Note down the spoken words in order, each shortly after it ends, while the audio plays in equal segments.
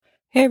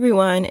Hey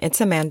everyone, it's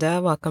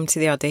Amanda. Welcome to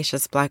the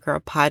Audacious Black Girl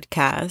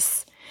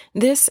podcast.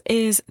 This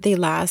is the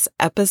last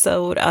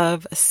episode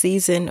of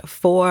season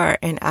 4,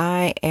 and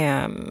I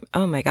am,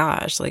 oh my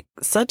gosh, like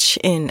such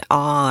in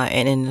awe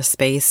and in the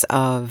space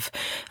of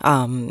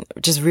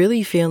just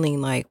really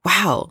feeling like,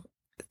 wow,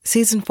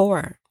 season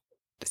 4.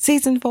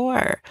 Season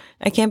 4.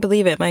 I can't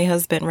believe it. My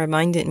husband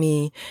reminded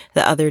me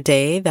the other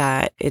day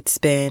that it's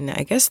been,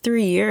 I guess,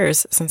 3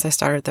 years since I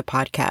started the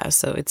podcast.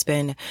 So it's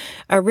been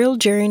a real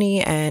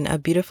journey and a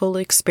beautiful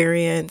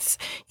experience,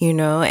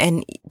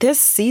 and this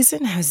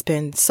season has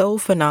been so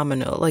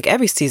phenomenal. Like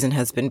every season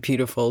has been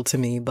beautiful to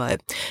me,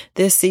 but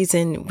this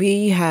season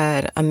we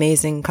had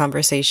amazing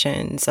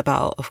conversations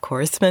about, of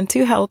course,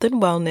 mental health and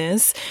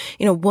wellness,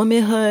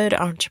 womanhood,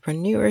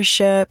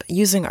 entrepreneurship,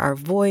 using our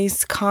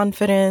voice,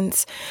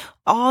 confidence,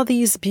 all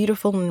these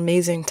beautiful and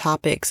amazing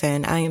topics.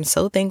 And I am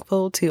so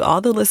thankful to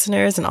all the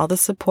listeners and all the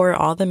support,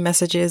 all the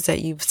messages that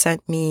you've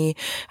sent me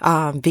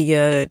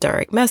via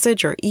direct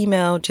message or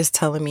email, just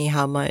telling me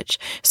how much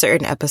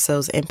certain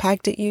episodes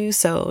impacted you.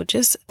 So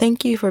just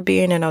thank you for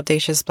being an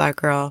audacious Black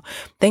girl.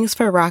 Thanks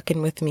for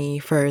rocking with me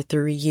for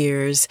 3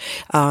 years.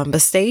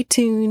 But stay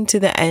tuned to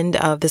the end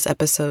of this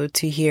episode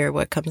to hear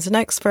what comes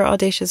next for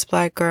Audacious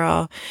Black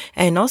Girl.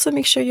 And also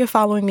make sure you're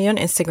following me on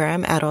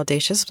Instagram at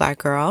Audacious Black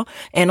Girl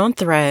and on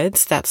Threads.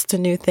 That's the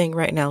new thing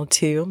right now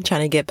too. I'm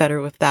trying to get better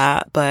with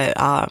that. But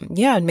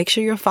make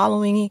sure you're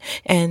following me.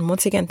 And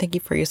once again, thank you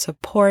for your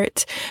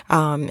support.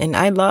 And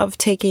I love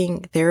taking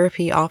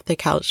therapy off the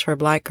couch for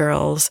Black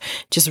girls,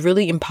 just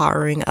really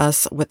empowering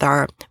us with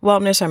our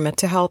wellness, our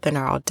mental health, and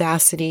our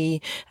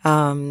audacity.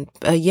 Thank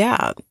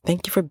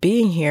you for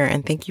being here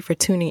and thank you for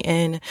tuning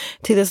in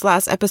to this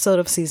last episode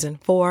of season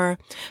 4.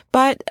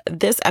 But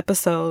this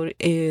episode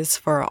is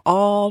for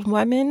all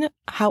women.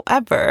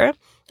 However,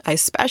 I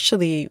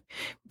especially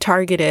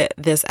targeted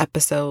this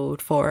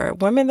episode for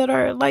women that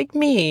are like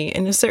me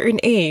in a certain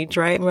age,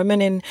 right?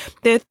 Women in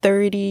their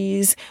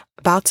 30s,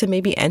 about to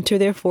maybe enter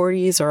their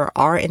 40s or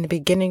are in the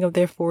beginning of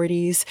their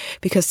 40s,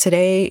 because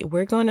today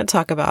we're going to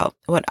talk about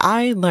what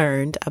I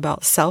learned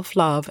about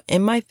self-love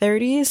in my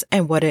 30s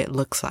and what it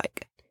looks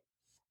like.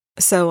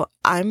 So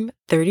I'm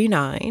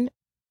 39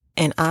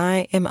 and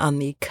I am on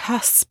the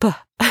cusp of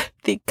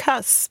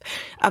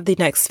the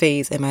next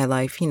phase in my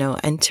life,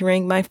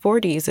 entering my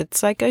 40s.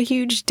 It's like a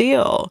huge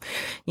deal,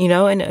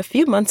 and a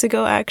few months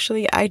ago,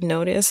 actually, I'd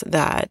noticed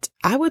that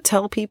I would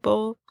tell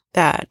people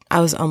that I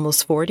was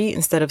almost 40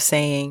 instead of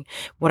saying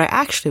what I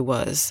actually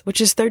was,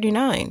 which is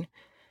 39.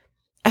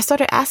 I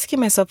started asking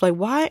myself, like,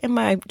 why am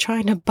I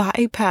trying to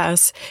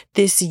bypass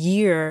this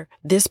year,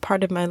 this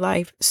part of my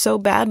life so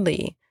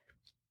badly?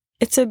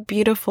 It's a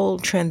beautiful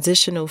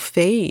transitional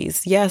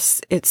phase.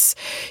 Yes, it's,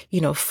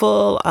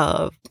 full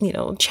of,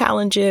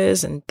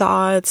 challenges and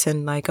thoughts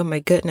and like, oh my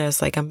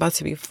goodness, like I'm about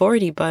to be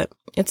 40, but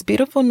it's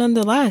beautiful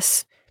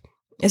nonetheless.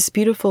 It's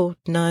beautiful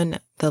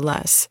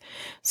nonetheless.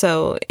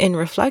 So in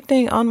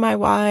reflecting on my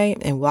why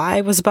and why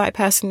I was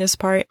bypassing this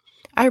part,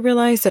 I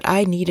realized that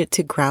I needed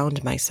to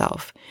ground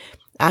myself.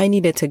 I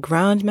needed to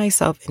ground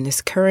myself in this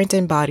current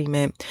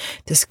embodiment,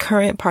 this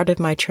current part of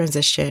my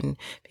transition,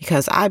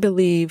 because I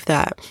believe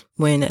that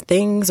when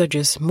things are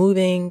just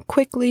moving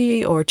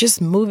quickly or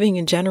just moving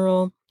in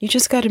general, you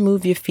just got to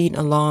move your feet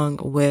along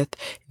with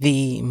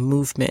the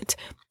movement.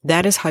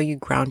 That is how you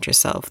ground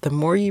yourself. The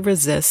more you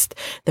resist,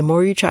 the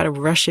more you try to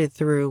rush it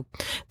through,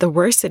 the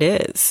worse it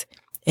is.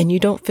 And you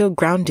don't feel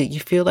grounded. You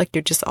feel like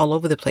you're just all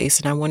over the place.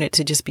 And I wanted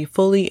to just be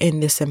fully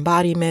in this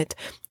embodiment,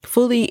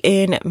 fully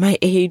in my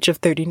age of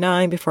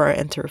 39 before I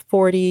enter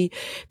 40,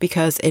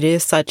 because it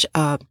is such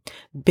a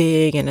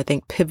big and I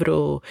think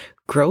pivotal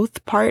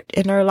growth part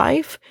in our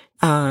life.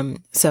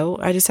 So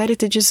I decided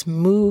to just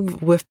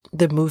move with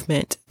the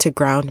movement to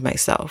ground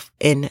myself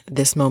in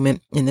this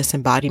moment, in this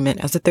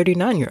embodiment as a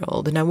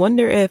 39-year-old. And I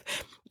wonder if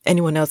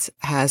anyone else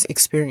has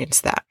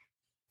experienced that,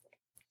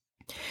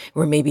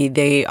 where maybe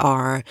they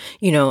are,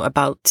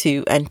 about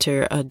to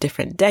enter a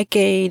different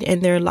decade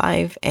in their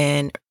life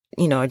and,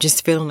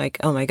 just feeling like,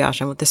 oh my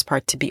gosh, I want this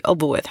part to be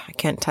over with.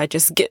 Can't I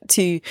just get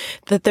to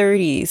the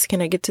 30s?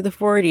 Can I get to the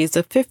 40s,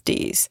 the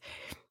 50s?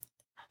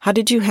 How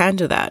did you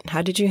handle that?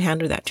 How did you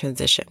handle that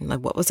transition?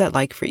 Like, what was that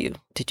like for you?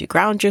 Did you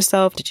ground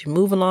yourself? Did you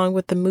move along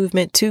with the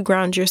movement to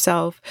ground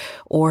yourself?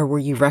 Or were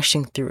you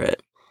rushing through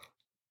it?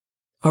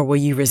 Or were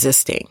you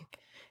resisting?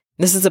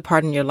 This is a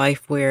part in your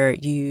life where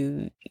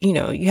you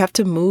have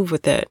to move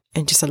with it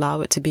and just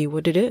allow it to be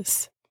what it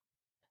is.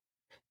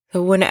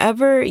 So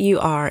whenever you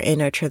are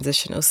in a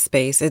transitional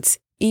space, it's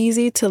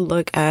easy to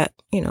look at,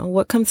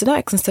 what comes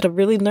next instead of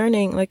really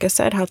learning, like I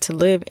said, how to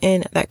live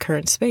in that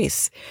current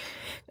space.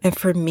 And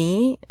for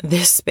me,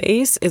 this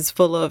space is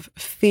full of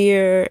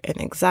fear and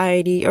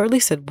anxiety, or at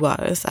least it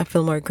was. I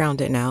feel more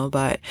grounded now,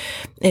 but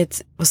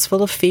it was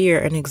full of fear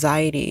and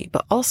anxiety.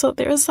 But also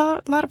there's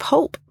a lot of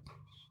hope,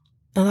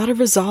 a lot of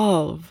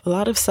resolve, a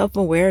lot of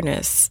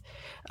self-awareness,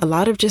 a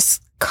lot of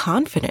just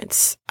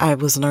confidence I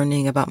was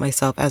learning about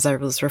myself as I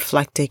was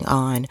reflecting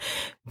on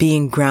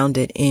being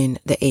grounded in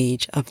the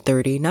age of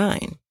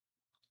 39.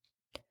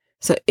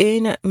 So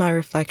in my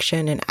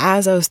reflection, and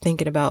as I was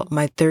thinking about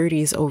my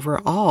 30s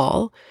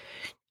overall,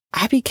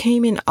 I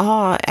became in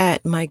awe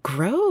at my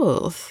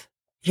growth.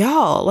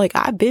 Y'all, like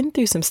I've been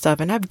through some stuff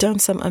and I've done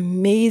some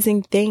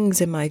amazing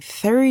things in my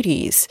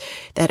 30s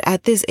that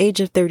at this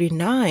age of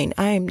 39,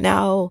 I am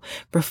now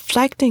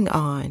reflecting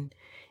on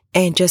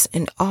and just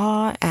in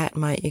awe at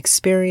my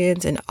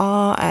experience, in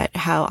awe at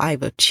how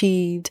I've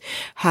achieved,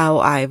 how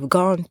I've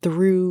gone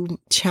through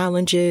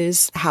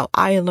challenges, how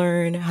I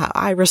learn, how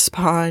I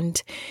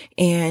respond.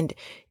 And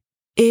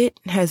it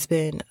has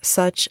been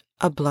such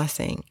a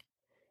blessing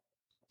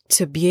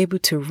to be able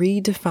to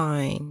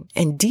redefine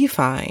and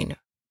define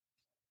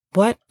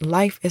what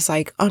life is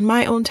like on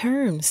my own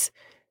terms.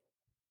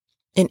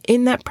 And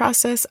in that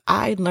process,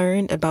 I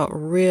learned about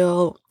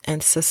real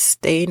and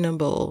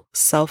sustainable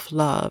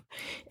self-love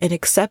and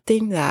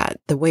accepting that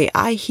the way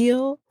I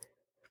heal,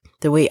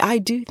 the way I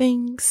do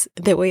things,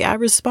 the way I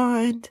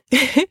respond,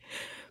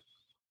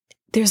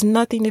 there's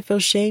nothing to feel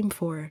shame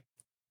for.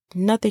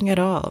 Nothing at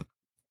all.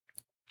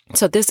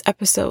 So this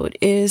episode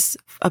is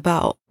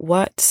about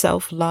what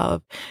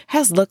self-love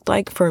has looked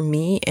like for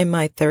me in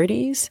my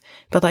 30s.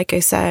 But like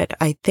I said,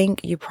 I think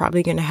you're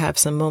probably going to have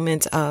some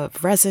moments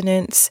of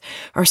resonance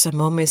or some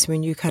moments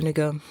when you kind of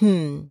go,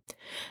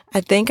 I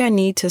think I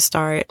need to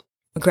start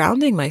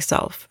grounding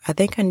myself. I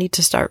think I need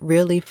to start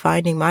really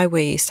finding my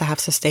ways to have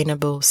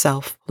sustainable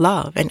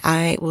self-love. And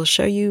I will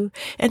show you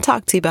and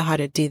talk to you about how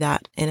to do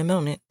that in a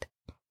moment.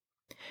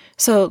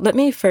 So let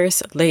me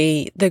first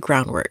lay the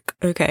groundwork.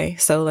 Okay.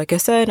 So like I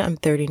said, I'm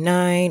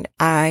 39.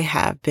 I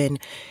have been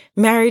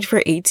married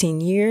for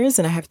 18 years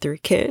and I have 3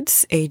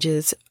 kids,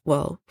 ages,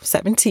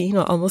 17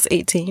 or almost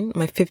 18,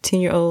 my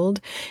 15-year-old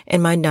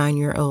and my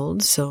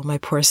 9-year-old. So my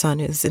poor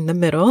son is in the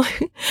middle.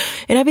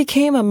 And I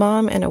became a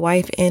mom and a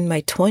wife in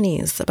my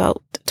 20s,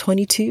 about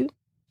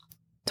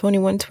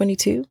 21,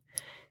 22.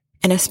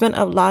 And I spent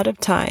a lot of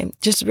time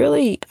just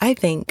really, I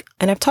think,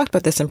 and I've talked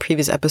about this in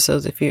previous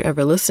episodes, if you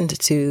ever listened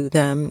to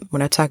them,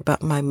 when I talk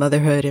about my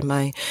motherhood and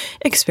my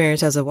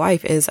experience as a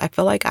wife, is I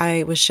feel like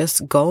I was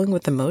just going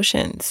with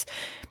emotions.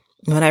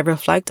 When I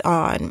reflect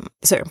on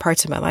certain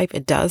parts of my life,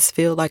 it does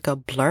feel like a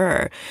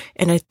blur.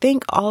 And I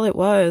think all it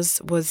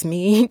was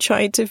me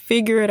trying to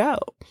figure it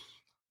out.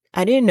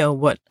 I didn't know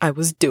what I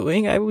was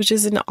doing. I was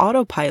just in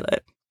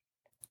autopilot.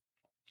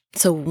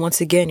 So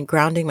once again,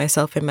 grounding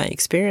myself in my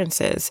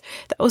experiences,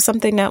 that was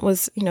something that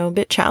was, a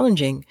bit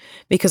challenging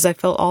because I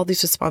felt all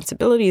these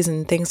responsibilities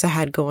and things I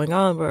had going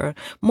on were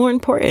more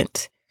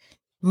important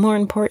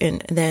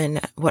than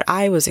what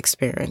I was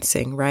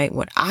experiencing, right?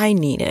 What I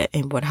needed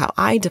and how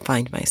I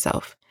defined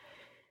myself.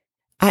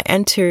 I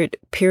entered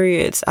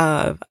periods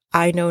of,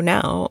 I know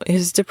now,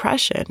 is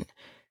depression.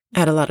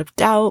 I had a lot of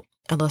doubt.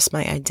 I lost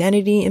my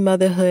identity in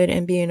motherhood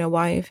and being a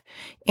wife.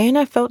 And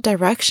I felt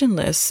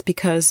directionless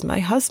because my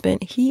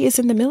husband, he is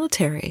in the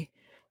military.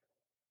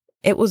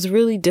 It was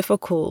really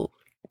difficult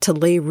to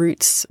lay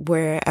roots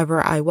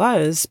wherever I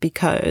was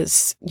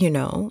because,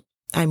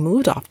 I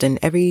moved often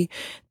every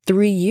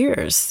 3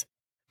 years.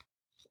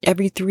 And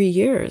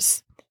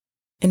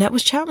that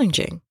was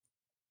challenging.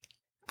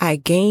 I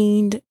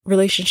gained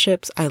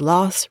relationships. I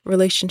lost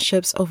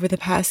relationships over the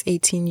past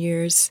 18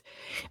 years.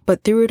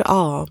 But through it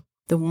all,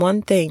 the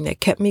one thing that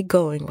kept me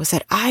going was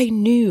that I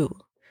knew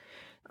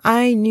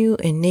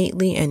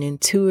innately and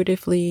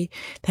intuitively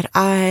that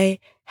I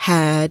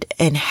had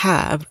and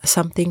have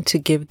something to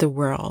give the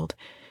world,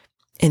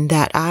 and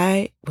that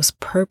I was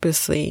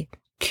purposely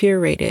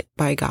curated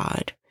by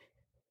God.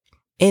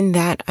 In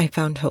that, I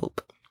found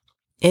hope.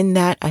 In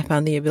that, I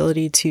found the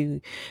ability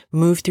to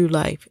move through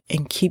life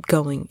and keep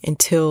going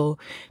until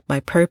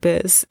my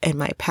purpose and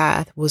my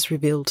path was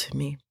revealed to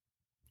me.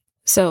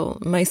 So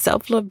my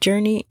self-love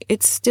journey,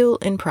 it's still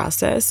in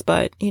process,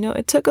 but,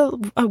 it took a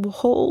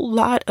whole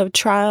lot of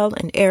trial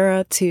and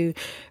error to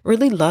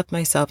really love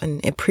myself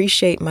and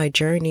appreciate my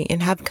journey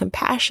and have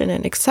compassion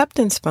and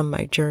acceptance from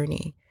my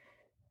journey.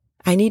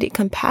 I needed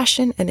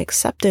compassion and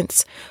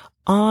acceptance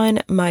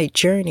on my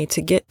journey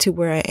to get to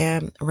where I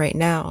am right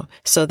now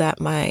so that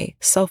my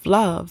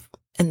self-love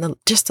and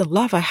the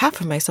love I have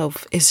for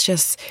myself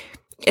is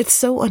it's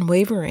so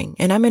unwavering.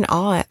 And I'm in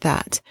awe at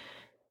that.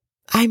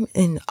 I'm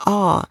in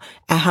awe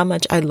at how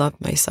much I love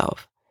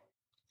myself.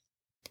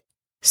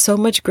 So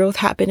much growth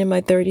happened in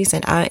my 30s,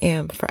 and I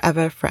am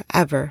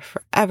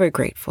forever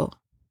grateful.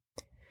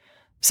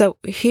 So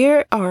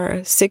here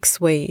are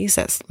 6 ways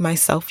that my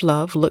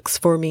self-love looks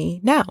for me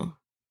now.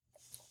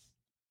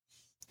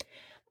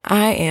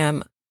 I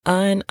am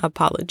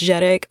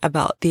unapologetic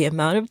about the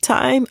amount of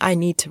time I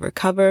need to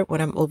recover when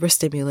I'm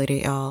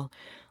overstimulated, y'all.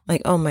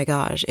 Like, oh my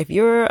gosh, if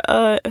you're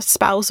a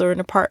spouse or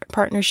in a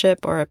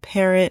partnership or a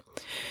parent,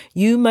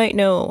 you might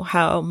know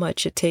how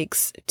much it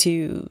takes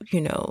to,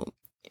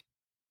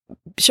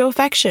 show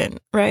affection,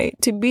 right?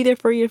 To be there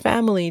for your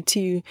family,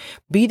 to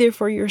be there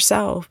for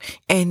yourself.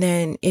 And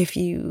then if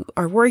you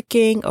are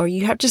working or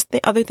you have just the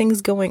other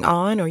things going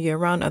on or you're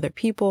around other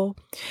people,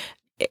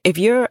 if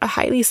you're a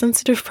highly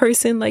sensitive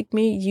person like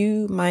me,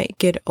 you might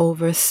get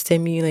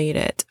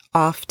overstimulated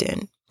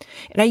often.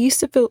 And I used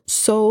to feel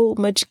so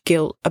much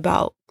guilt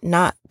about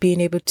not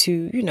being able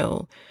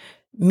to,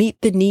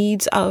 meet the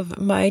needs of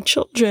my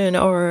children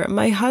or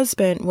my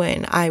husband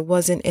when I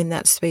wasn't in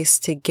that space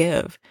to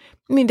give.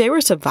 I mean, they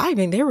were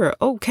surviving. They were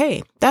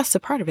okay. That's the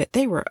part of it.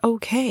 They were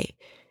okay.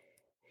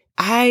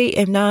 I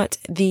am not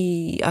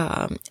the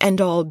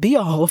end all be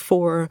all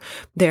for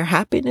their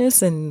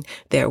happiness and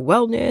their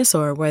wellness,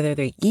 or whether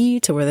they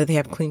eat or whether they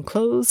have clean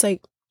clothes.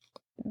 Like,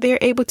 they're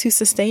able to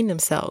sustain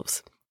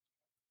themselves.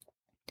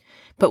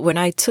 But when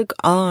I took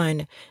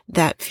on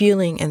that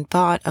feeling and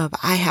thought of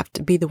I have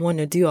to be the one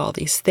to do all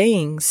these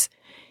things,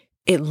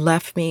 it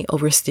left me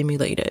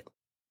overstimulated,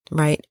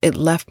 right? It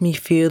left me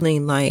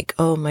feeling like,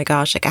 oh my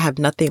gosh, like I have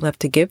nothing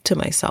left to give to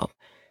myself.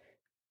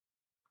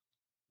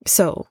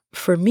 So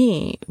for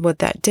me, what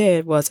that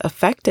did was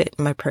affected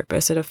my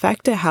purpose. It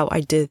affected how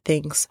I did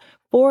things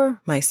for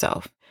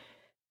myself.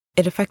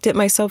 It affected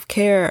my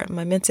self-care,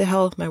 my mental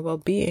health, my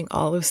well-being,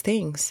 all those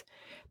things.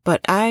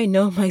 But I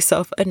know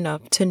myself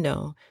enough to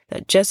know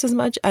that just as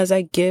much as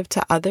I give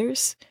to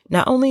others,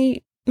 not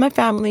only my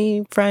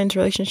family, friends,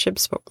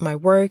 relationships, but my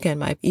work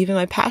and even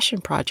my passion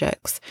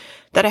projects,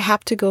 that I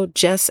have to go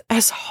just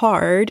as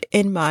hard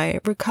in my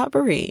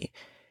recovery.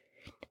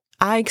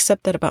 I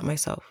accept that about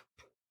myself.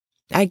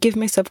 I give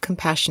myself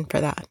compassion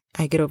for that.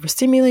 I get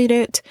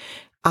overstimulated.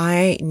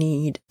 I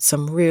need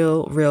some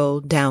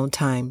real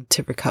downtime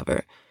to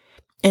recover.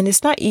 And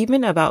it's not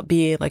even about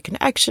being like an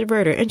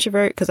extrovert or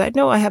introvert, because I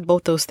know I have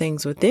both those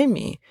things within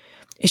me.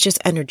 It's just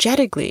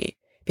energetically,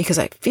 because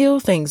I feel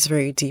things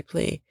very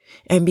deeply.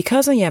 And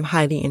because I am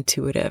highly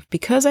intuitive,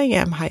 because I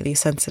am highly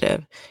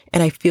sensitive,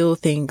 and I feel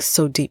things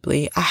so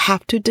deeply, I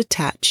have to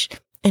detach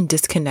and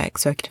disconnect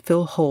so I can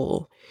feel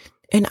whole.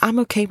 And I'm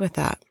okay with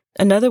that.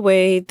 Another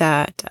way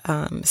that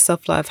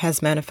self-love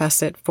has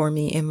manifested for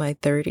me in my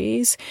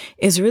 30s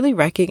is really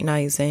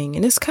recognizing,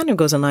 and this kind of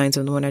goes in lines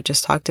with the one I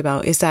just talked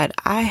about, is that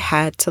I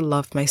had to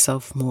love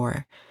myself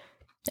more.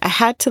 I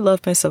had to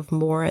love myself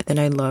more than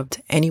I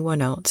loved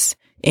anyone else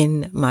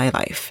in my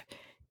life.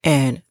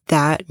 And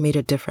that made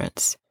a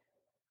difference.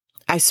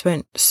 I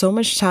spent so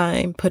much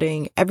time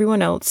putting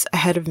everyone else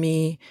ahead of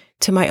me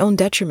to my own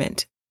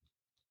detriment.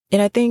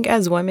 And I think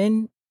as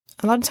women,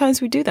 a lot of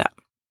times we do that.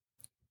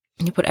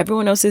 You put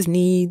everyone else's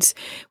needs,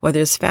 whether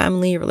it's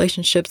family,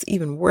 relationships,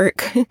 even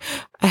work,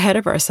 ahead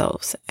of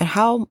ourselves. And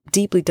how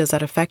deeply does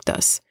that affect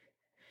us?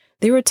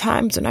 There were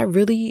times when I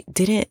really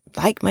didn't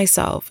like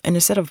myself. And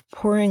instead of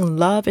pouring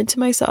love into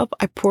myself,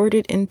 I poured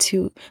it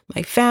into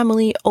my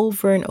family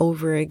over and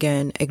over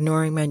again,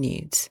 ignoring my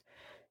needs.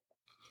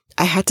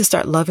 I had to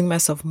start loving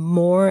myself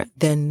more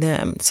than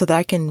them so that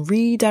I can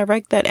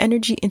redirect that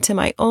energy into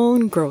my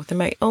own growth and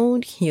my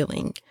own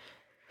healing.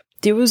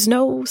 There was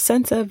no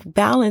sense of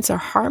balance or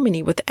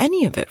harmony with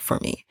any of it for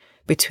me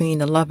between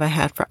the love I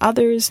had for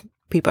others,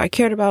 people I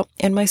cared about,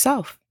 and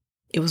myself.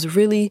 It was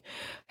really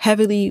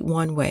heavily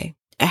one way.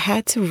 I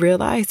had to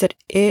realize that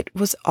it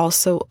was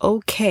also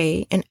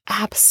okay and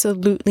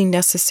absolutely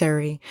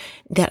necessary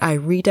that I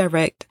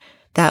redirect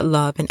that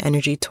love and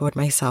energy toward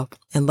myself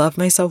and love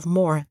myself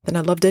more than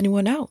I loved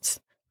anyone else.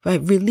 By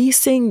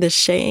releasing the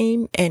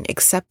shame and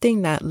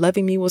accepting that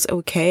loving me was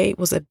okay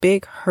was a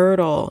big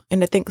hurdle.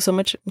 And I think so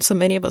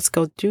many of us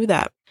go through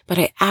that. But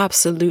I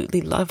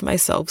absolutely love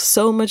myself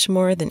so much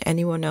more than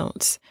anyone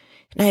else.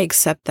 And I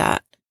accept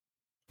that.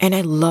 And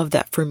I love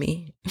that for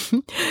me.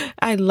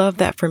 I love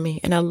that for me.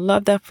 And I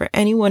love that for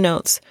anyone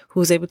else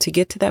who is able to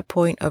get to that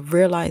point of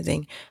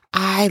realizing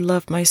I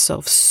love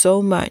myself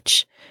so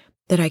much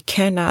that I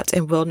cannot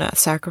and will not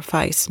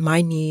sacrifice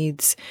my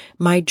needs,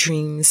 my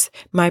dreams,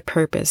 my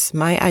purpose,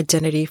 my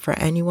identity for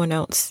anyone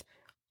else.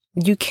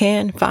 You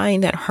can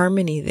find that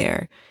harmony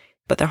there,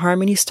 but the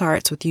harmony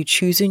starts with you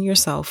choosing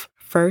yourself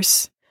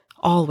first,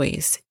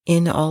 always,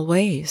 in all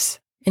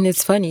ways. And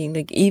it's funny,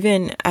 like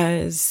even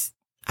as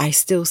I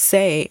still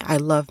say I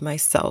love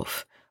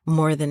myself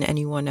more than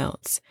anyone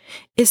else,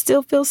 it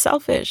still feels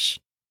selfish,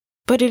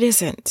 but it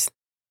isn't.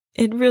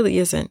 It really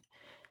isn't.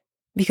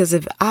 Because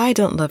if I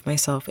don't love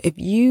myself, if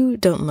you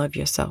don't love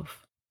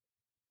yourself,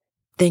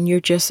 then you're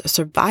just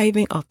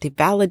surviving off the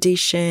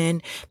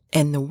validation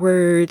and the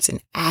words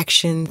and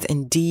actions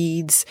and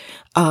deeds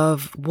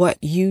of what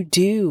you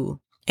do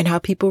and how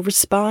people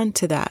respond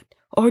to that,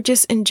 or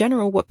just in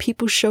general, what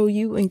people show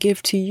you and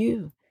give to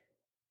you.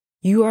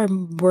 You are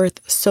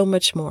worth so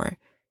much more.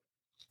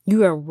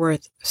 You are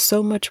worth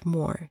so much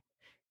more.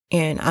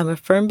 And I'm a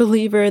firm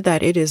believer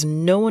that it is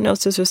no one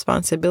else's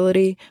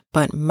responsibility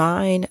but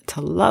mine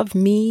to love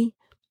me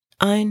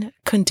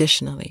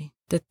unconditionally.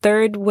 The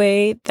third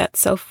way that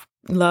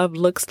self-love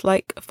looks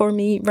like for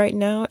me right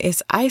now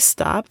is I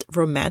stopped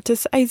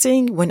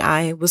romanticizing when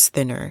I was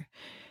thinner.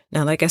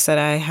 Now, like I said,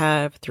 I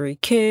have 3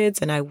 kids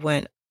and I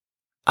went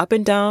up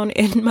and down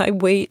in my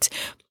weight,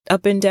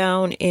 up and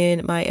down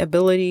in my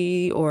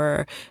ability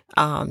or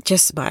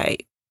just my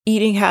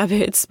eating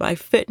habits, my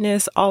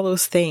fitness, all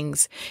those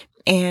things.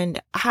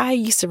 And I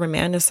used to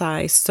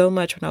romanticize so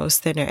much when I was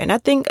thinner. And I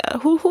think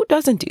who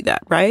doesn't do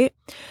that, right?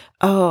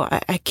 Oh,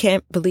 I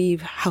can't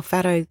believe how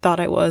fat I thought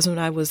I was when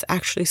I was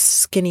actually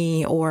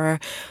skinny. Or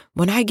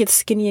when I get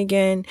skinny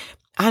again,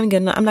 I'm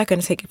not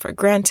gonna take it for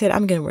granted.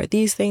 I'm gonna wear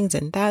these things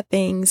and that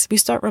things. We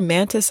start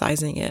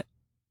romanticizing it.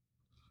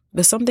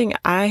 But something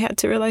I had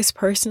to realize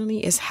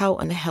personally is how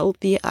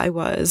unhealthy I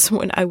was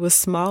when I was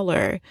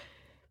smaller.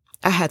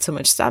 I had so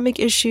much stomach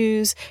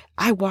issues.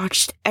 I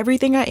watched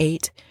everything I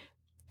ate.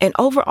 And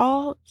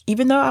overall,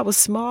 even though I was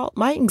small,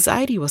 my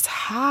anxiety was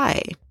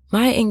high.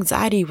 My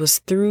anxiety was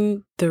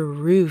through the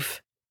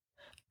roof.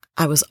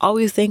 I was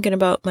always thinking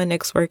about my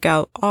next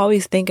workout,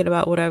 always thinking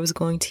about what I was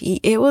going to eat.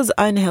 It was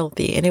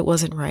unhealthy and it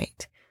wasn't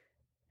right.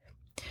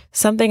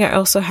 Something I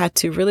also had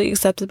to really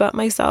accept about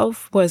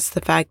myself was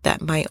the fact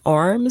that my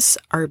arms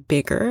are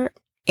bigger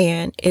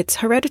and it's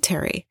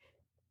hereditary.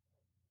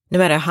 No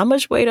matter how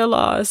much weight I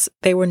lost,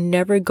 they were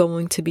never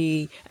going to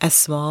be as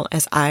small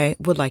as I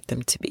would like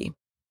them to be.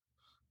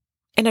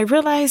 And I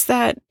realized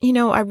that,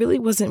 I really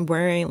wasn't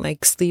wearing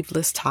like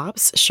sleeveless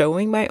tops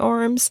showing my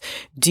arms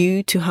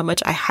due to how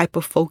much I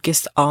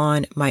hyper-focused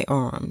on my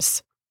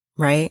arms,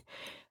 right?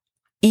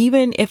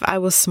 Even if I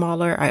was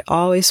smaller, I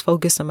always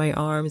focused on my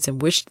arms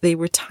and wished they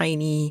were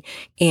tiny,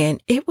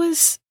 and it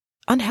was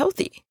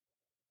unhealthy.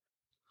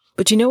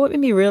 But you know what made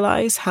me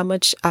realize how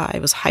much I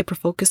was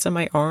hyper-focused on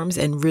my arms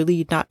and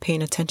really not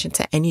paying attention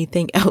to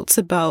anything else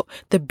about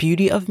the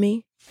beauty of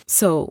me?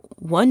 So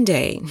one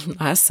day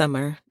last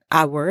summer,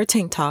 I wore a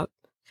tank top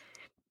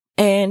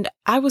and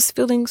I was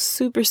feeling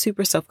super,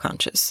 super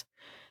self-conscious.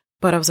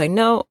 But I was like,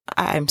 no,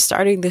 I'm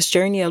starting this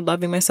journey of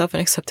loving myself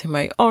and accepting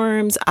my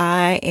arms.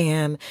 I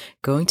am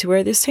going to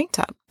wear this tank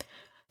top.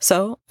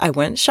 So I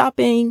went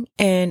shopping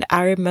and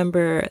I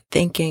remember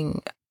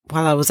thinking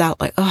while I was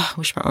out, like, oh, I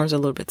wish my arms were a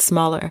little bit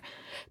smaller.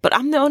 But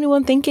I'm the only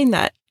one thinking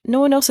that. No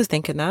one else is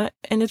thinking that.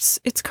 And it's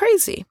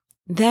crazy.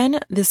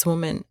 Then this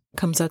woman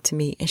comes up to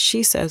me and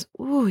she says,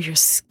 ooh, your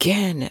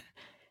skin.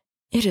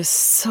 It is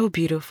so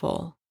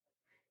beautiful.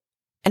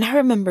 And I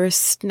remember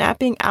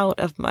snapping out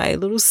of my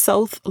little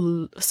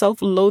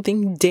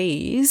self-loathing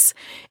days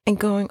and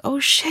going, oh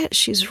shit,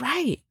 she's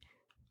right.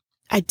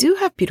 I do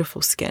have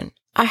beautiful skin.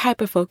 I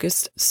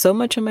hyper-focused so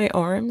much on my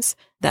arms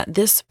that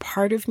this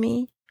part of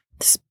me,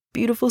 this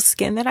beautiful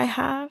skin that I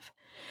have,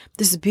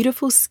 this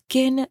beautiful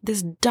skin,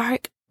 this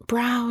dark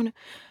brown,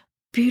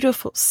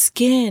 beautiful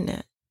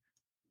skin,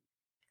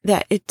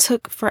 that it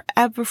took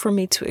forever for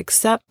me to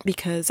accept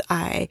because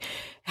I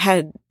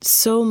had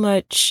so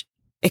much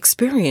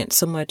experience,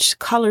 so much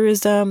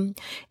colorism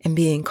and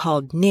being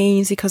called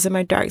names because of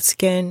my dark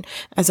skin.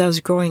 As I was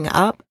growing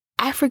up,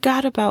 I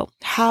forgot about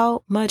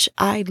how much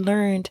I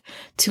learned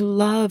to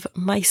love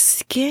my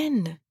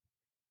skin.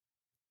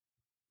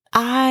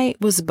 I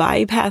was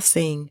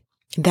bypassing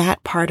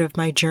that part of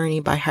my journey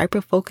by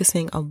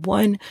hyper-focusing on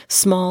one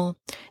small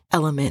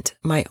element,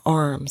 my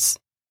arms.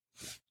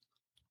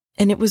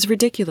 And it was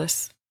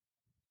ridiculous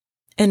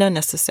and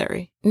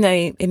unnecessary. And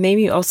it made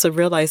me also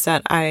realize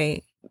that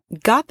I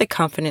got the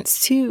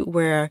confidence to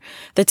wear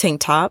the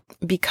tank top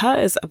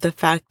because of the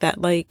fact that,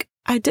 like,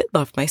 I did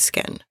love my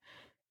skin.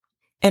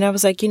 And I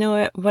was like, you know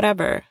what,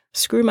 whatever,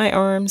 screw my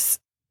arms.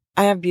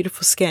 I have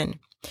beautiful skin.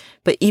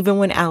 But even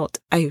when out,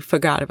 I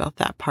forgot about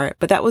that part.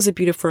 But that was a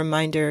beautiful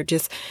reminder,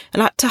 just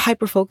not to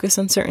hyper focus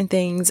on certain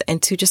things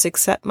and to just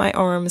accept my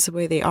arms the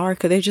way they are,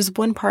 because they're just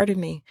one part of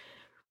me.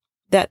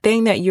 That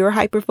thing that you're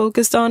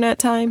hyper-focused on at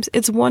times,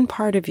 it's one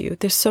part of you.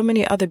 There's so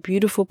many other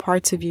beautiful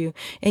parts of you.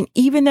 And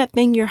even that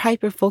thing you're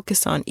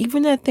hyper-focused on,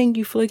 even that thing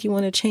you feel like you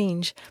want to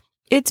change,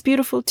 it's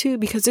beautiful too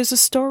because there's a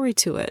story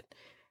to it.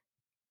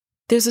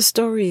 There's a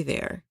story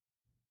there.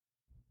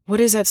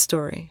 What is that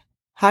story?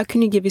 How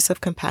can you give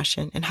yourself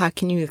compassion? And how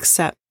can you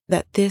accept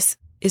that this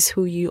is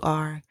who you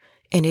are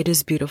and it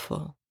is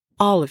beautiful?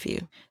 All of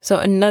you. So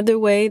another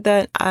way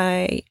that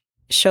I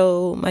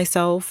show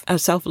myself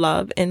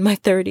self-love in my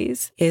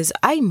 30s is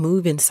I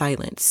move in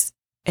silence.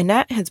 And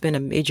that has been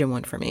a major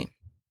one for me.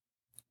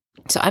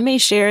 So I may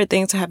share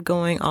things I have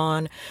going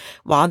on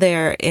while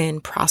they're in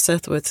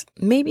process with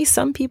maybe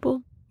some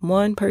people,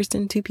 one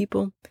person, two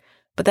people,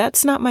 but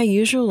that's not my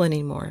usual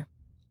anymore.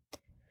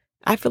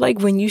 I feel like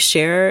when you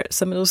share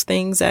some of those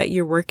things that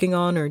you're working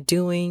on or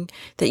doing,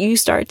 that you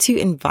start to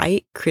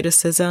invite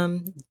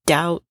criticism,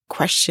 doubt,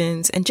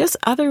 questions, and just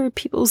other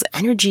people's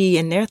energy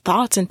and their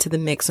thoughts into the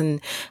mix.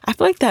 And I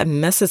feel like that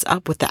messes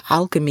up with the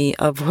alchemy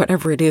of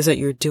whatever it is that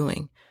you're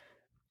doing.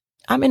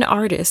 I'm an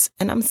artist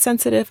and I'm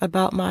sensitive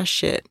about my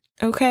shit.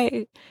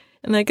 Okay.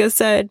 And like I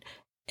said,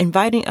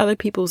 inviting other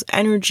people's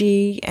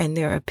energy and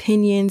their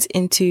opinions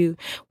into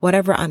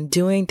whatever I'm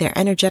doing, their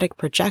energetic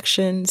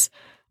projections,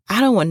 I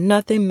don't want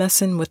nothing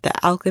messing with the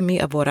alchemy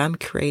of what I'm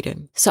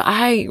creating. So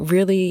I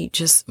really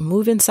just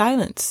move in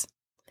silence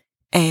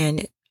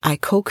and I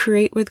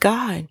co-create with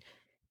God.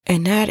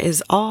 And that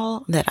is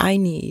all that I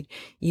need.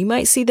 You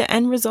might see the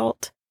end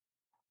result.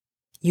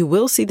 You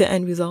will see the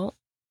end result,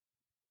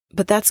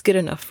 but that's good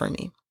enough for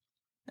me.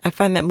 I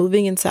find that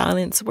moving in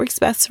silence works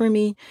best for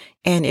me.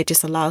 And it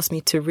just allows me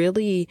to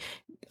really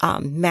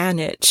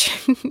manage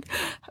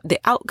the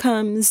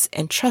outcomes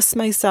and trust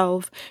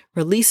myself,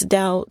 release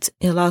doubt.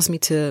 It allows me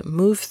to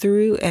move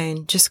through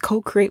and just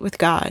co-create with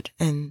God.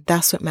 And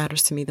that's what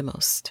matters to me the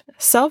most.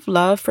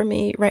 Self-love for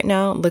me right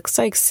now looks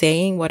like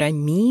saying what I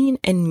mean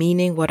and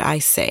meaning what I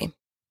say.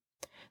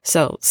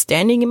 So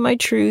standing in my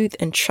truth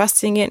and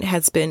trusting it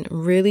has been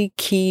really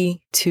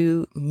key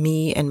to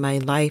me and my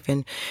life,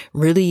 and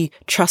really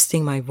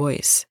trusting my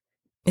voice.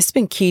 It's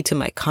been key to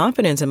my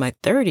confidence in my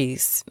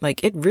 30s.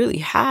 Like, it really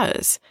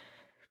has.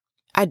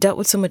 I dealt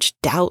with so much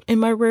doubt in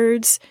my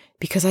words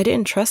because I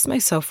didn't trust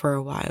myself for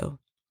a while.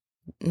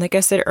 Like I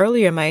said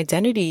earlier, my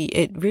identity,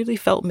 it really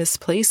felt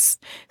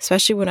misplaced,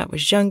 especially when I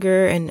was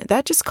younger. And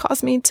that just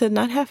caused me to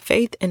not have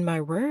faith in my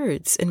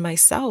words, in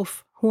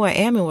myself, who I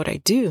am and what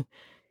I do.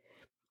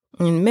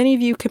 And many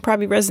of you could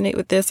probably resonate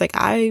with this. Like,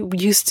 I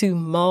used to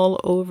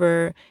mull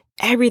over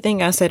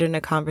everything I said in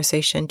a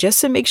conversation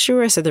just to make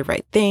sure I said the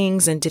right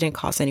things and didn't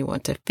cause anyone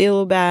to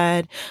feel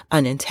bad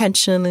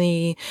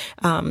unintentionally.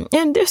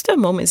 And there's still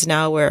moments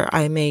now where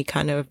I may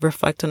kind of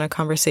reflect on a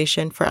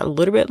conversation for a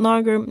little bit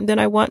longer than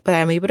I want, but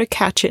I'm able to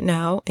catch it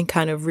now and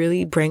kind of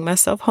really bring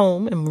myself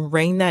home and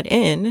rein that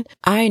in.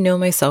 I know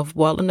myself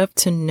well enough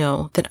to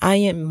know that I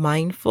am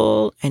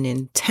mindful and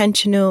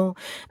intentional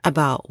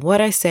about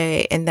what I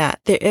say, and that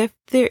if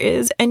there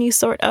is any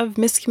sort of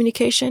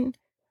miscommunication,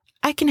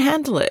 I can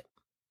handle it.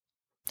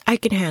 I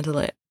can handle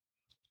it.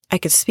 I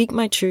can speak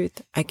my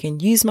truth. I can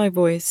use my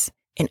voice,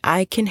 and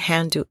I can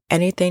handle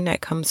anything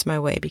that comes my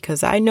way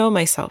because I know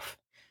myself.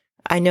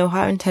 I know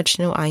how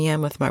intentional I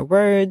am with my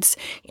words,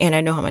 and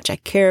I know how much I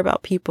care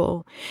about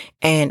people.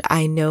 And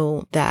I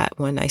know that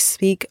when I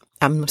speak,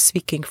 I'm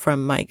speaking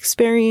from my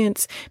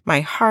experience,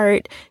 my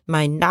heart,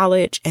 my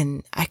knowledge,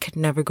 and I could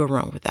never go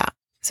wrong with that.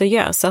 So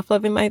yeah,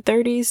 self-love in my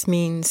 30s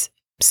means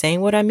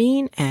saying what I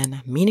mean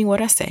and meaning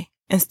what I say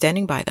and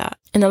standing by that.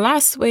 And the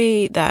last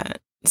way that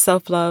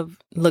self-love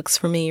looks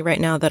for me right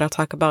now that I'll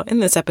talk about in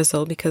this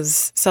episode,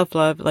 because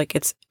self-love, like,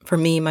 it's, for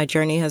me, my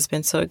journey has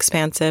been so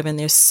expansive, and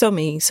there's so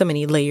many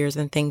layers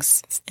and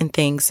things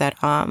that,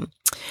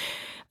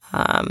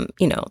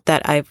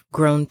 that I've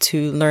grown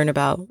to learn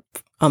about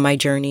on my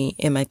journey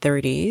in my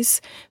 30s.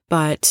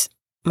 But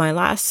my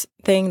last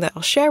thing that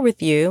I'll share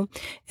with you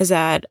is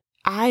that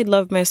I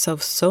love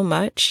myself so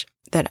much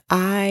that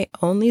I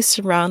only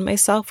surround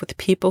myself with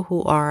people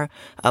who are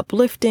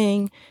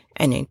uplifting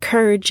and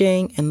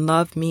encouraging and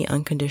love me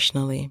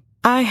unconditionally.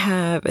 I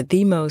have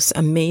the most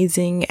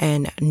amazing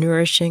and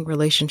nourishing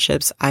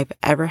relationships I've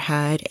ever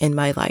had in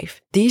my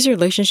life. These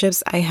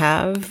relationships I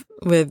have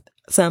with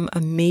some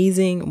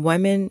amazing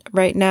women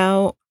right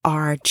now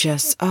are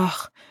just,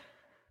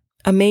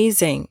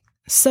 amazing.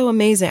 So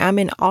amazing. I'm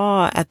in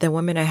awe at the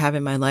women I have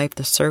in my life,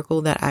 the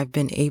circle that I've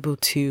been able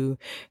to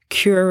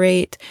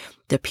curate,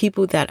 the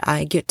people that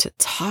I get to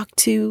talk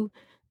to.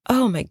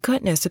 Oh my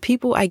goodness, the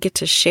people I get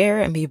to share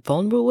and be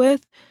vulnerable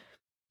with.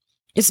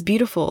 It's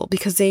beautiful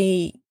because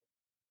they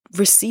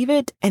receive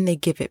it and they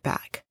give it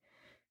back.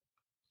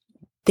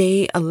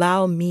 They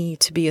allow me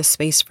to be a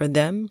space for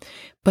them,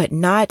 but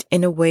not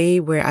in a way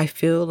where I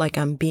feel like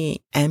I'm being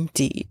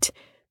emptied.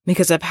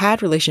 Because I've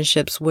had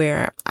relationships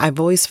where I've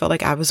always felt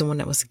like I was the one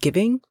that was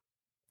giving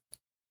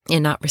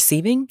and not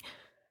receiving,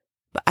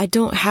 but I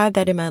don't have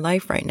that in my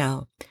life right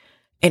now.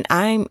 And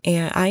I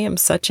am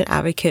such an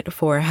advocate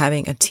for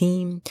having a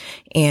team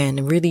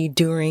and really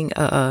doing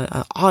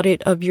a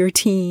audit of your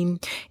team.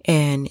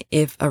 And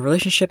if a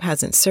relationship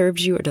hasn't served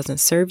you or doesn't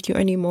serve you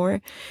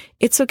anymore,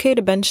 it's okay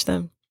to bench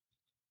them.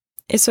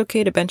 It's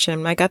okay to bench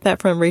them. I got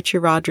that from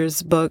Rachel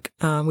Rodgers' book,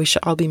 We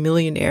Should All Be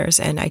Millionaires.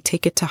 And I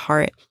take it to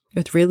heart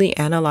with really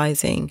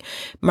analyzing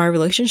my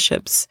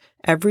relationships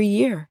every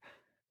year.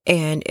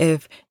 And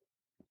if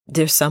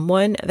there's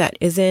someone that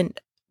isn't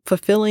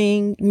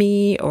fulfilling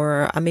me,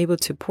 or I'm able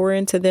to pour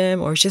into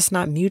them, or it's just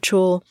not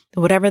mutual,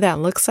 whatever that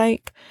looks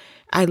like,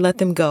 I let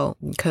them go,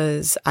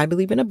 because I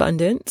believe in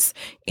abundance,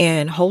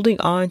 and holding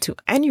on to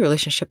any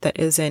relationship that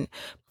isn't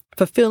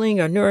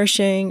fulfilling or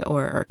nourishing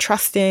or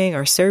trusting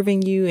or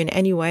serving you in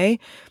any way,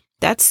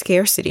 that's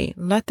scarcity.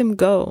 Let them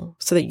go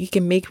so that you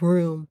can make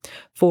room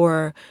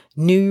for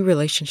new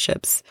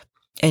relationships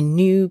and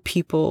new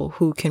people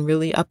who can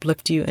really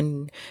uplift you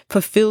and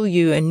fulfill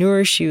you and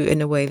nourish you in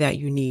a way that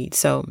you need.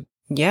 So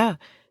yeah,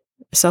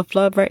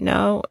 self-love right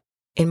now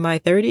in my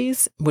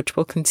 30s, which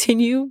will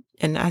continue,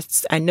 and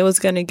I know it's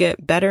going to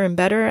get better and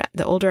better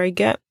the older I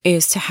get,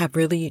 is to have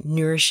really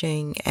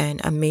nourishing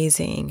and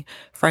amazing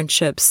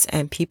friendships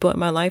and people in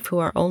my life who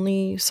are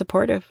only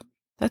supportive.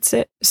 That's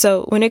it.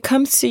 So when it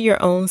comes to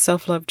your own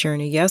self-love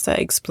journey, yes, I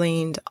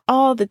explained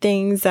all the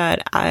things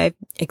that I've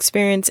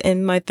experienced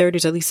in my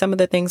 30s, at least some of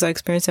the things I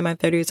experienced in my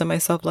 30s on my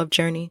self-love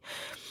journey.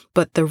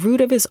 But the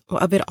root of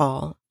it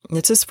all, and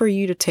this is for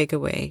you to take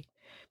away,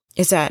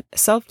 is that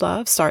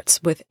self-love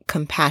starts with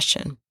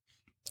compassion.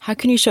 How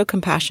can you show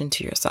compassion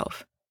to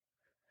yourself?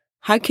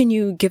 How can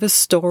you give a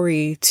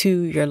story to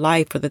your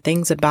life or the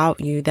things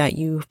about you that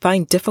you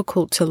find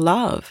difficult to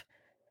love?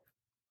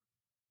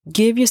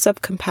 Give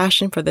yourself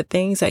compassion for the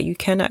things that you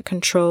cannot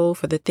control,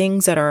 for the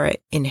things that are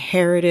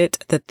inherited,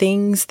 the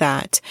things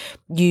that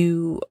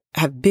you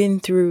have been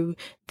through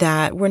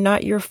that were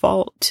not your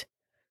fault.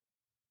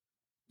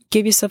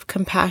 Give yourself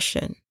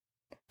compassion.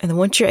 And then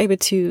once you're able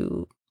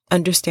to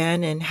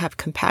understand and have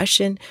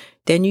compassion,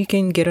 then you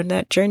can get on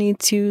that journey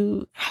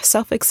to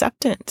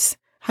self-acceptance.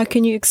 How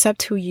can you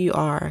accept who you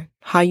are,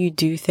 how you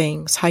do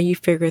things, how you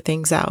figure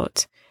things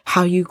out,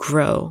 how you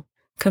grow?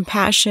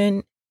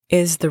 Compassion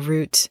is the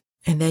root,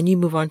 and then you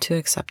move on to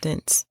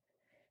acceptance.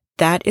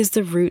 That is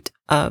the root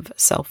of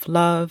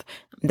self-love.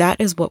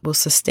 That is what will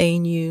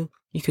sustain you,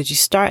 because you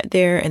start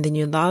there and then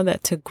you allow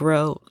that to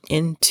grow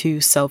into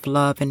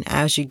self-love. And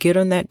as you get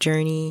on that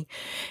journey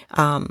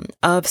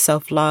of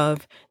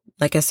self-love,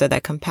 like I said,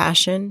 that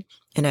compassion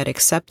and that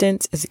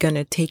acceptance is going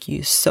to take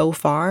you so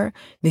far,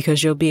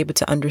 because you'll be able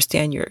to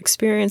understand your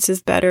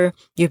experiences better.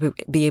 You'll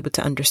be able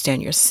to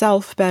understand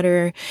yourself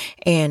better.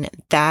 And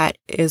that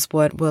is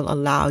what will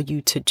allow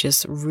you to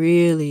just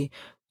really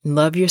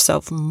love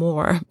yourself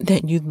more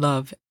than you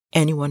love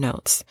anyone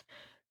else.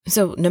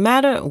 So no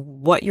matter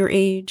what your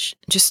age,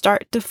 just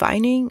start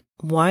defining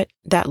what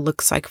that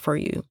looks like for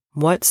you,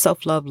 what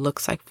self-love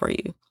looks like for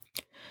you.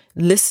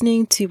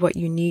 Listening to what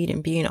you need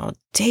and being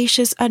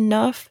audacious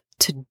enough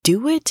to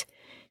do it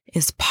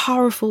is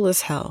powerful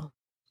as hell.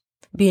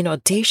 Being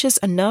audacious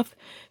enough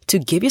to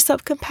give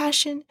yourself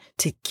compassion,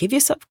 to give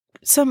yourself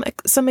some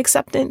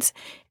acceptance,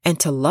 and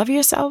to love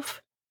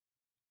yourself.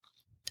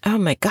 Oh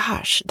my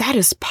gosh, that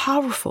is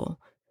powerful.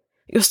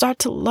 You'll start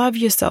to love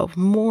yourself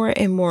more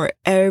and more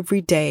every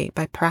day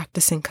by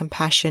practicing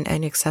compassion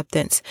and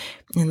acceptance.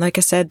 And like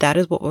I said, that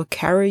is what will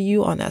carry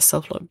you on that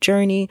self-love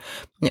journey.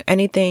 If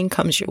anything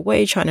comes your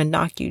way trying to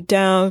knock you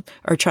down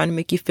or trying to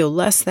make you feel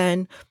less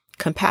than,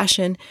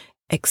 compassion,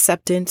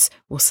 acceptance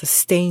will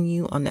sustain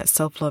you on that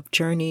self-love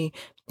journey.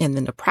 And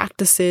then the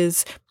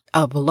practices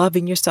of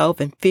loving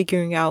yourself and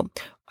figuring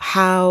out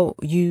how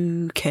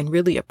you can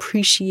really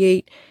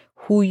appreciate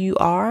who you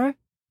are,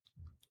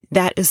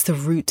 that is the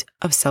root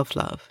of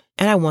self-love.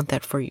 And I want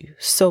that for you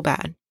so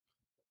bad.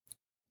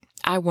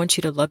 I want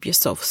you to love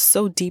yourself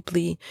so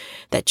deeply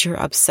that you're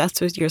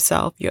obsessed with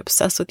yourself. You're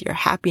obsessed with your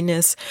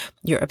happiness.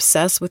 You're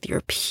obsessed with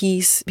your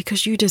peace,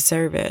 because you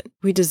deserve it.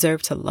 We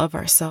deserve to love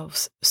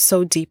ourselves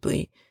so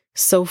deeply,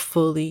 so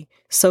fully,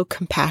 so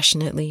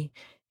compassionately,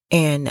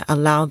 and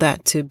allow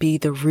that to be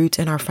the root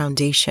and our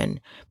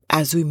foundation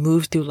as we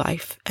move through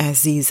life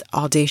as these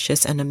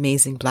audacious and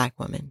amazing Black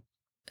women.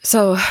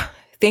 So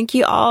thank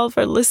you all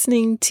for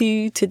listening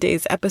to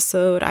today's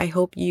episode. I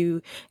hope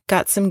you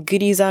got some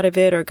goodies out of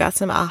it or got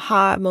some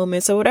aha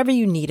moments or whatever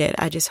you needed.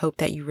 I just hope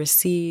that you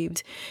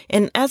received.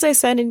 And as I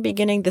said in the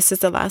beginning, this is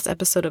the last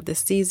episode of this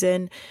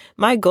season.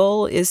 My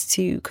goal is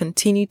to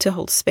continue to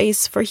hold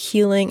space for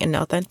healing and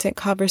authentic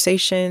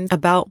conversations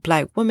about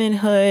Black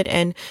womanhood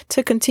and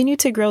to continue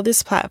to grow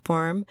this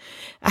platform.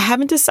 I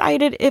haven't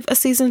decided if a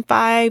season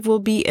 5 will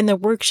be in the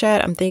works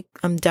yet.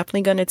 I'm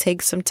definitely going to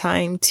take some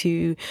time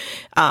to,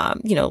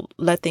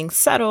 let things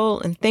settle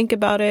and think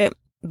about it.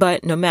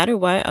 But no matter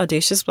what,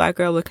 Audacious Black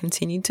Girl will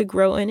continue to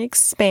grow and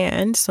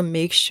expand. So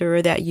make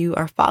sure that you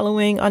are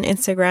following on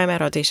Instagram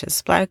at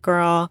Audacious Black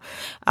Girl.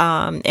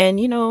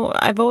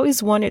 I've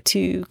always wanted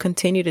to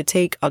continue to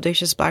take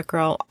Audacious Black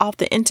Girl off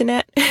the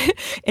internet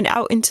and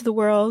out into the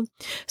world.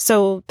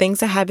 So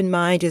things I have in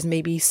mind is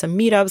maybe some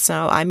meetups.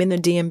 Now I'm in the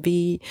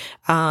DMV,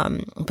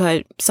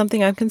 but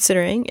something I'm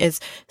considering is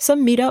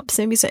some meetups,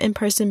 maybe some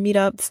in-person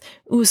meetups,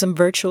 some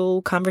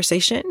virtual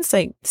conversations,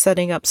 like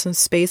setting up some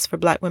space for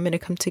Black women to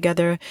come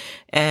together.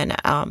 And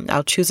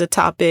I'll choose a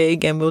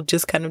topic and we'll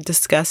just kind of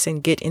discuss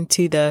and get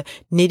into the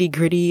nitty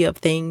gritty of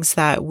things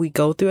that we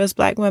go through as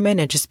Black women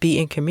and just be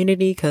in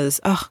community, because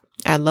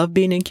I love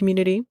being in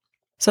community.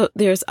 So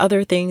there's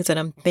other things that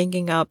I'm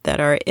thinking up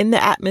that are in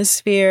the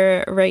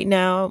atmosphere right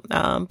now,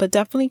 but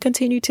definitely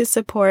continue to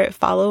support,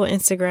 follow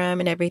Instagram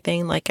and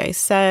everything, like I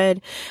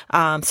said,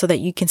 so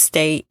that you can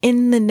stay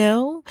in the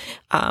know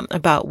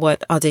about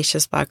what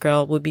Audacious Black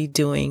Girl will be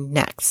doing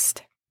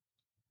next.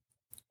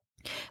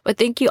 But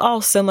thank you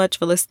all so much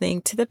for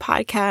listening to the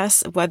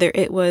podcast, whether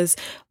it was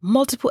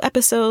multiple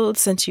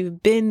episodes since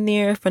you've been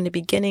there from the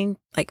beginning,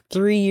 like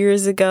 3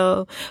 years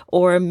ago,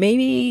 or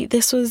maybe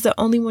this was the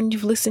only one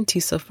you've listened to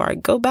so far.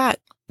 Go back.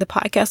 The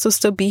podcast will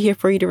still be here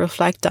for you to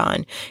reflect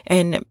on.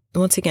 And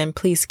once again,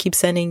 please keep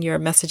sending your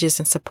messages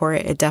and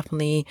support. It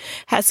definitely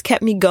has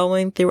kept me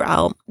going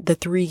throughout the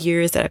 3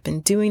 years that I've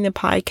been doing the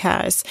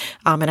podcast.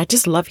 And I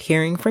just love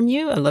hearing from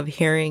you. I love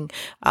hearing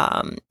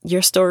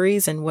your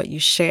stories and what you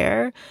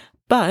share.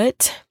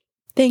 But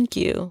thank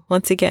you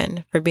once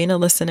again for being a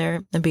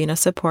listener and being a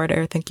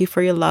supporter. Thank you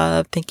for your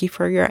love. Thank you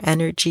for your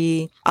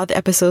energy. All the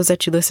episodes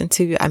that you listen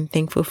to, I'm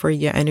thankful for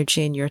your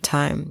energy and your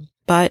time.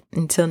 But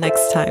until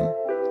next time,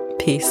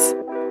 peace.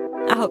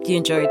 I hope you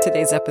enjoyed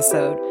today's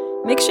episode.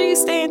 Make sure you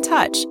stay in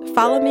touch.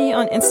 Follow me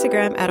on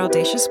Instagram at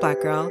Audacious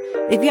Black Girl.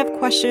 If you have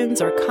questions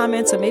or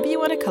comments, or maybe you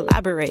want to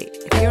collaborate,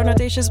 if you're an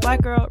Audacious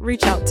Black Girl,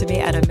 reach out to me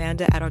at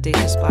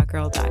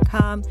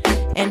amanda@audaciousblackgirl.com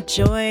and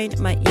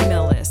join my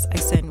email list. I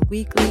send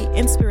weekly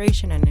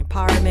inspiration and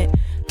empowerment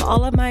for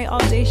all of my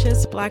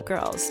Audacious Black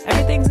Girls.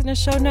 Everything's in the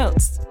show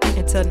notes.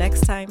 Until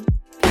next time.